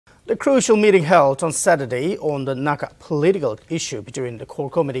The crucial meeting held on Saturday on the Naga political issue between the Core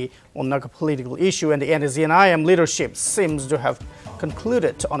Committee on Naga political issue and the Nscn leadership seems to have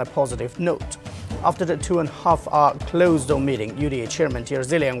concluded on a positive note. After the 2.5-hour closed-door meeting, UDA Chairman TR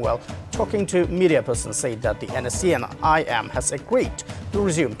Zeliang, while talking to media persons, said that the Nscn has agreed to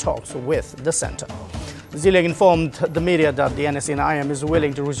resume talks with the centre. Zeliang informed the media that the Nscn is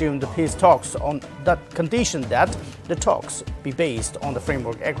willing to resume the peace talks on that condition that the talks be based on the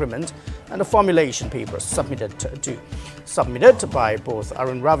framework agreement and the formulation papers submitted by both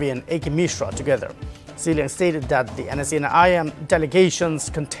RN Ravi and AK Mishra together. Zeliang stated that the Nscn delegation's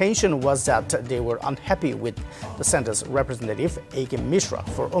contention was that they were unhappy with the centre's representative, AK Mishra,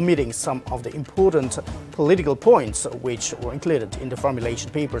 for omitting some of the important political points which were included in the formulation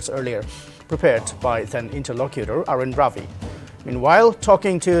papers earlier prepared by then Interlocutor RN Ravi. Meanwhile,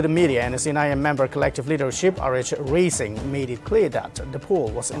 talking to the media, Nscn member collective leadership RH Racing made it clear that the poll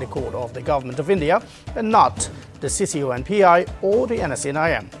was in the court of the Government of India and not the CCONPI or the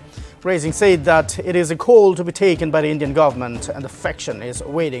Nscn. Racing said that it is a call to be taken by the Indian government and the faction is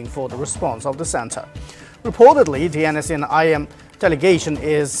waiting for the response of the centre. Reportedly, the Nscn delegation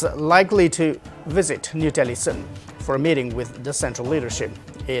is likely to visit New Delhi soon for a meeting with the central leadership.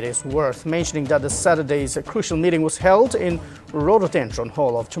 It is worth mentioning that the Saturday's crucial meeting was held in Rhododendron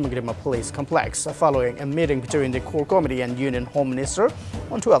Hall of Tumagirima Police Complex following a meeting between the Core Committee and Union Home Minister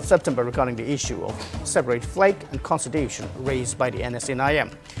on 12 September regarding the issue of separate flag and constitution raised by the Nscn.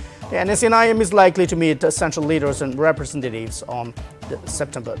 The Nscn is likely to meet central leaders and representatives on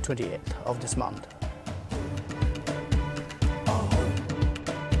September 28th of this month.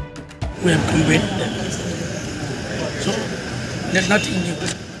 We have conveyed them. So there's nothing new.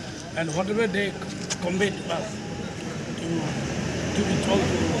 And whatever they conveyed to us to be told to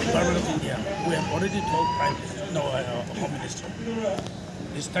the Government of India, we have already told Home Minister.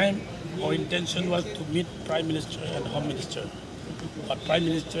 This time our intention was to meet Prime Minister and Home Minister. But Prime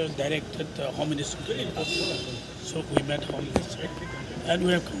Minister directed the Home Minister to meet us. So we met Home Minister and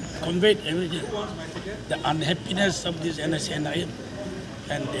we have conveyed everything. The unhappiness of this Nscn,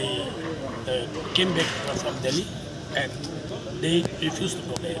 and they came back from Delhi and they refused to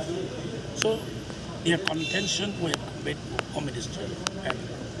go there. So their contention we have conveyed to Home Minister and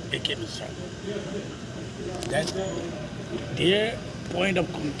AK Mishra. That their point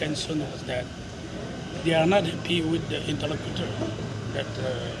of contention was that they are not happy with the interlocutor, that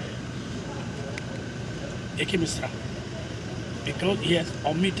AK Mishra, because he has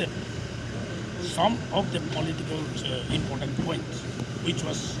omitted some of the political important points which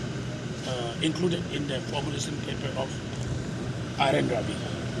was included in the formulation paper of RN Ravi.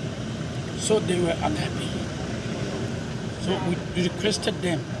 So they were unhappy. So we requested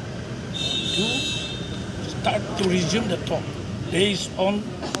them to start to resume the talk based on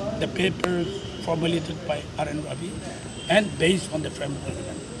the papers formulated by RN Ravi and based on the framework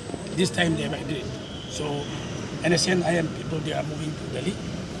agreement. This time they have agreed. So Nscn people, they are moving to Delhi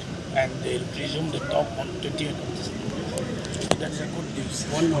and they will resume the talk on 28th of December. So that's a good news.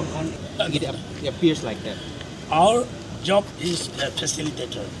 It appears like that. Our job is the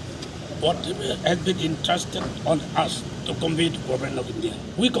facilitator. Whatever has been entrusted on us to convey to Government of India,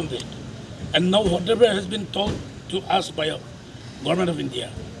 we conveyed. And now whatever has been told to us by Government of India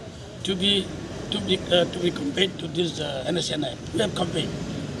to be conveyed to this Nscn, we have conveyed.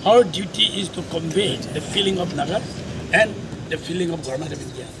 Our duty is to convey the feeling of Naga and the feeling of Government of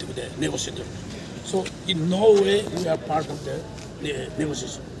India to the negotiator. So in no way we are part of the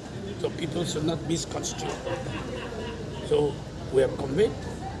negotiation. So people should not misconstrue. So we have conveyed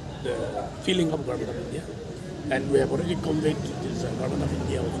the feeling of Government of India, and we have already conveyed to this Government of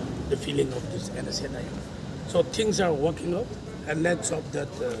India the feeling of this Nscn. So things are working out, and let's hope that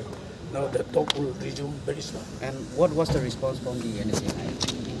now the talk will resume very soon. And what was the response from the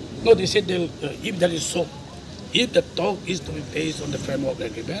Nscn? No, they said if that is so, if the talk is to be based on the framework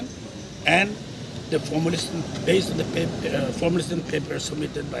agreement and the formulation based on the formulation paper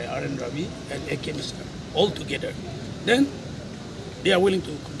submitted by RN Ravi and AK Mishra all together, then they are willing to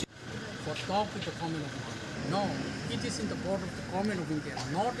continue. For talk with the Government of India. No, it is in the court of the Government of India,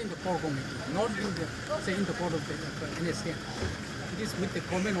 not in the Core Committee, not in the, say, in the court of the Nscn. It is with the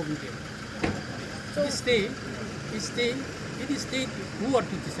Government of India. So it is they who are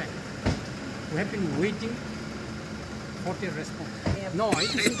to decide. We have been waiting for their response. No,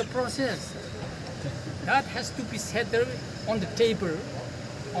 it is in the process. That has to be settled on the table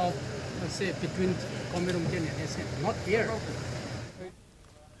of, let's say, between Government of India and Nscn, not here.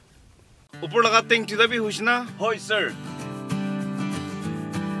 Upurlagating tidabi husna? Hoy, sir.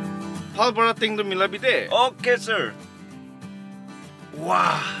 Halbarating do milabide? Okay, sir.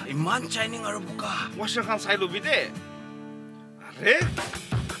 Wah, iman shining aru buka. Washer khan sai lobi de. Are?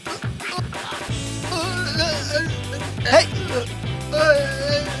 Hey!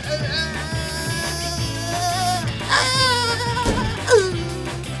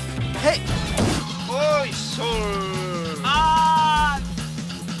 Hey! Oi, sir.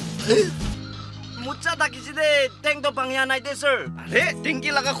 Mucha takiside tank to pangya nai de sir. Are, tanki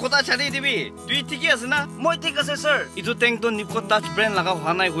laga khoda chali dibi. Dui tiki ase na? Moi tik ase sir. Itu tank to Nipko touch brand laga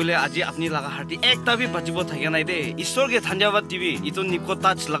hua nai hoile aji apni laga harti ekta bi bajibo thakya nai de. Isor ke thanjawad dibi. Itu Nipko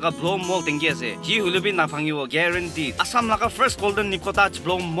touch laga blow mold tanki ase. Ji hoile bi na phangibo guarantee. Assam laga first golden Nipko touch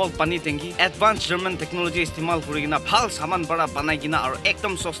blow mold pani tanki. Advanced German technology istimal kurigina bhal saman para banai gina aru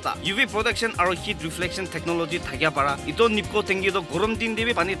ekdom sosta. UV protection aru heat reflection technology thakya para. Itu Nipko tanki to gorom din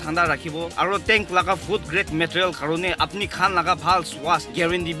dibi pani thanda rakhibo. Aru tank laga food grade material karone apni khan laga bhal swas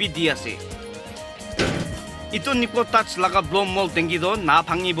guarantee bi di ase. Itu Nipko touch laga blow mold tanki do na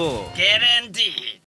phangibo. Guarantee.